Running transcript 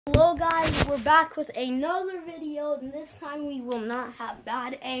Hello guys, we're back with another video, and this time we will not have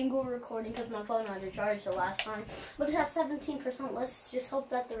bad angle recording because my phone undercharged the last time. But it's at 17%. Let's just hope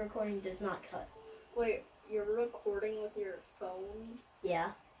that the recording does not cut. Wait, you're recording with your phone?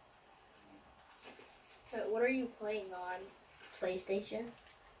 Yeah. What are you playing on? PlayStation.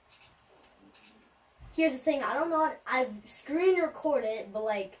 Here's the thing, I don't know how to, I've screen recorded it, but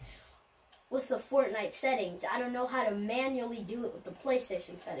like with the Fortnite settings, I don't know how to manually do it with the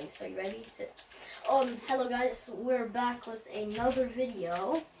PlayStation settings. So you ready to? Hello guys, we're back with another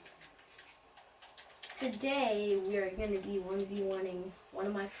video. Today we are going to be 1v1ing one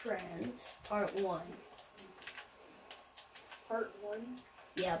of my friends, part 1. Part 1?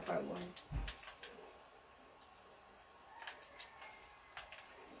 Yeah, part 1.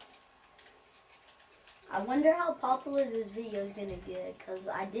 I wonder how popular this video is gonna get, cause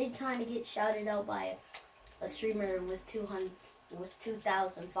I did kind of get shouted out by a streamer with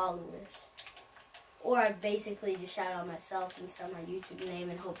 2,000 followers. Or I basically just shout out myself and say my YouTube name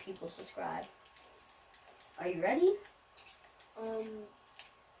and hope people subscribe. Are you ready?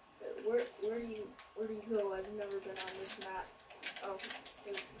 Where do you go? I've never been on this map. Oh,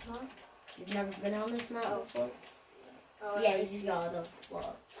 huh? You've never been on this map before? Oh, yeah, you just got the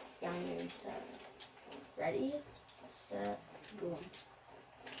well, down here set. Ready, set, boom.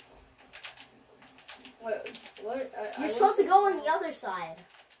 What? You're supposed to go on the other side.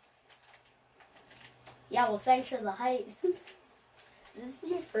 Yeah, well, thanks for the height. Is this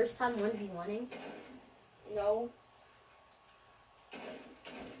your first time 1v1ing? No.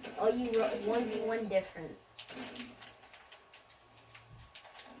 Oh, you 1v1 different.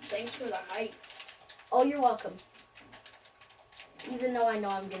 Thanks for the height. Oh, you're welcome. Even though I know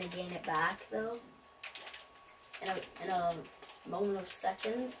I'm gonna gain it back, though. In a moment of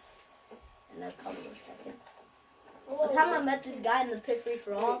seconds. In a couple of seconds. Hello, the time I met this guy in the pit free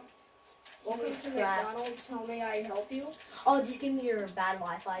for all. Welcome to McDonald's. How may I help you? Oh, just give me your bad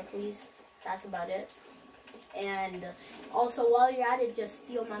Wi-Fi, please. That's about it. And also, while you're at it, just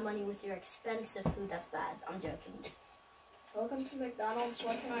steal my money with your expensive food. That's bad. I'm joking. Welcome to McDonald's.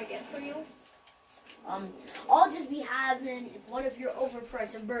 What can I get for you? I'll just be having one of your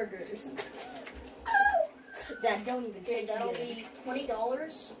overpriced burgers. That don't even taste That'll good. be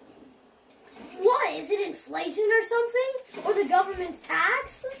 $20. What? Is it inflation or something? Or the government's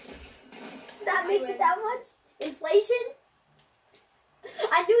tax? That makes it that much? Inflation?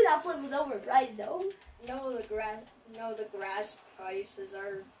 I knew that flip was overpriced though. No, the grass prices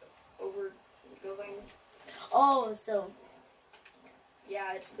are overgoing. Oh, so.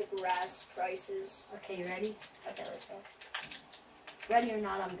 Yeah, it's the grass prices. Okay, you ready? Okay, let's go. Ready or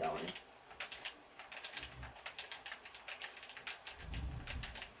not, I'm going.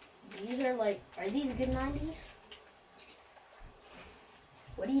 These are like, are these good 90s?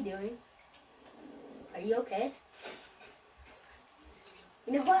 What are you doing? Are you okay?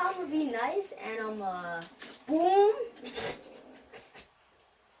 You know what, I'm gonna be nice and I'm boom!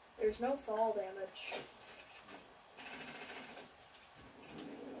 There's no fall damage.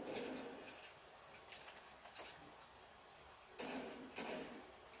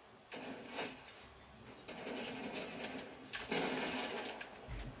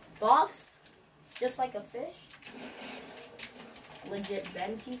 Boxed, just like a fish. Legit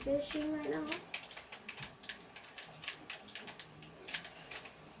benchy fishing right now.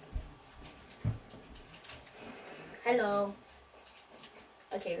 Hello.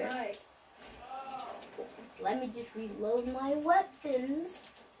 Okay, ready? Hi. Let me just reload my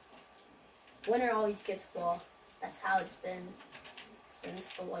weapons. Winner always gets ball. That's how it's been since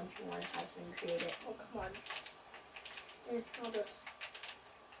the 1v1 has been created. Oh, come on. I'll just...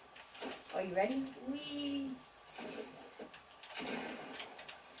 Are you ready? Wee.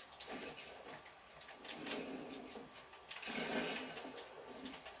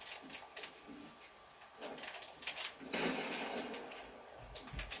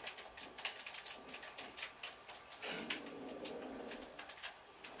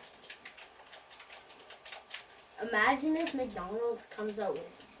 Imagine if McDonald's comes out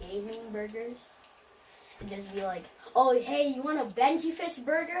with gaming burgers. And just be like, oh, hey, you want a Benji Fish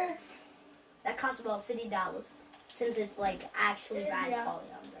burger? That costs about $50. Since it's like actually bad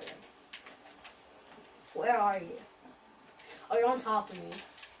quality on burger. Where are you? Oh, you're on top of me.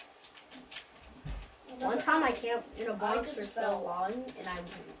 One time I camped in a box for so long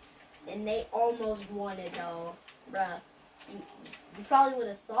and they almost won it though. Bruh. You probably would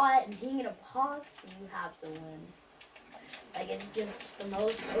have thought being in a box, you have to win. Like, it's just the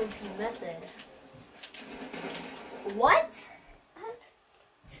most OP method. What?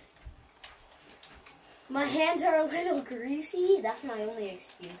 My hands are a little greasy. That's my only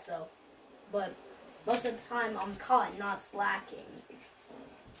excuse, though. But most of the time, I'm caught not slacking.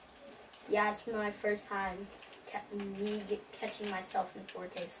 Yeah, it's my first time catching myself in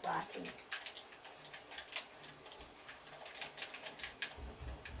 4K slacking.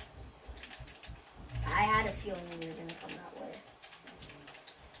 I had a feeling we were gonna come that way.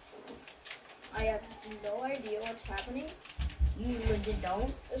 I have no idea what's happening. You legit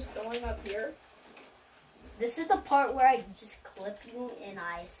don't? Just going up here. This is the part where I just clip you and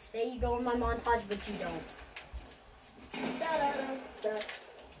I say you go in my montage, but you don't. Da da da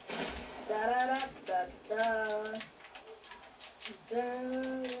da da da da da.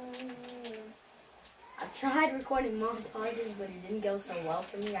 I tried recording montages, but it didn't go so well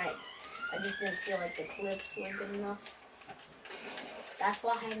for me. I just didn't feel like the clips were good enough. That's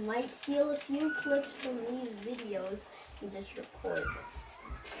why I might steal a few clips from these videos and just record.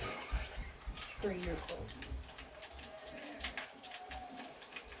 Screen record.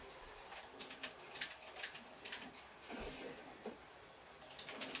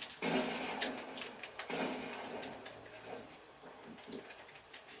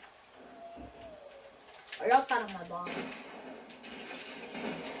 Are you outside of my box?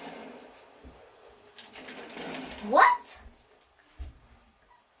 What?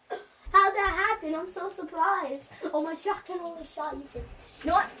 How'd that happen? I'm so surprised. Oh, my shotgun only shot you for... You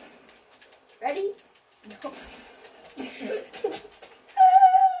know what? Ready? No.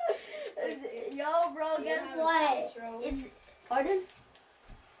 Yo, bro, guess what? It's... Pardon?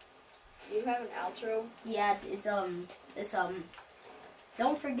 Do you have an outro? Yeah, it's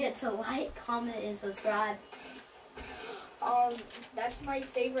don't forget to like, comment, and subscribe. That's my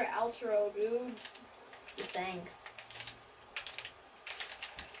favorite outro, dude. Thanks.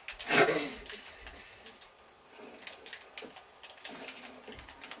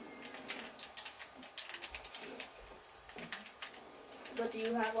 But do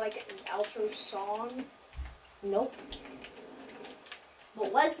you have like an outro song? Nope.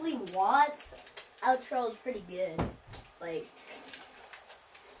 But Wesley Watts' outro is pretty good. Like,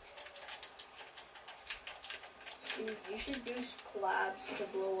 Dude, you should do collabs to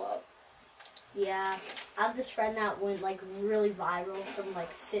blow up. yeah, I have this friend that went like really viral from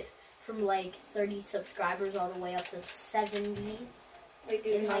like 30 subscribers all the way up to 70. Wait,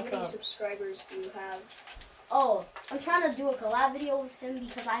 dude, how like many subscribers do you have? Oh, I'm trying to do a collab video with him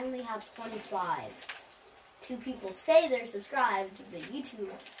because I only have 25. 2 people say they're subscribed, but YouTube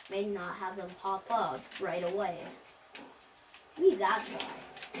may not have them pop up right away. Maybe that's why.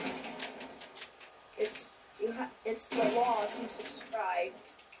 It's the law to subscribe.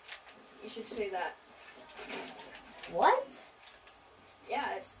 You should say that. What? Yeah,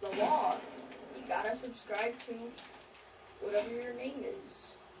 it's the law. You gotta subscribe to whatever your name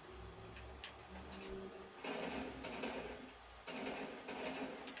is.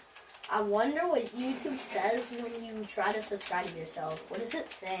 I wonder what YouTube says when you try to subscribe to yourself. What does it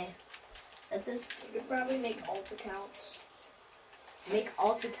say? That says You could probably make alt accounts. make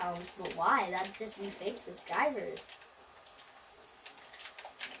alt accounts, but why? That'd just be fake subscribers.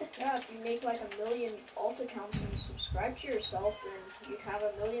 Yeah, if you make like 1 million alt accounts and subscribe to yourself, then you'd have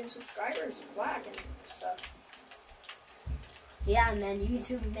 1 million subscribers, black and stuff. Yeah, and then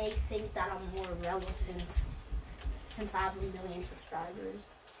YouTube may think that I'm more relevant since I have 1 million subscribers.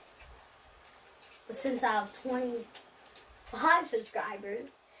 But since I have 25 subscribers,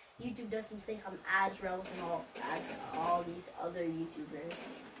 YouTube doesn't think I'm as relevant as all these other YouTubers.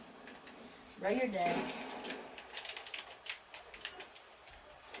 Bro, you're dead.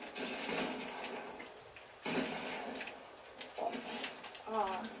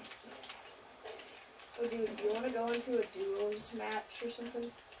 Oh, dude, do you want to go into a duos match or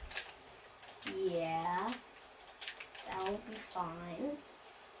something? Yeah, that'll be fine.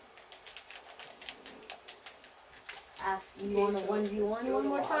 You want to 1v1 one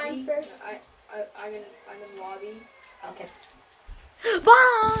more time first? I'm in lobby. Okay.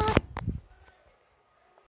 Bye!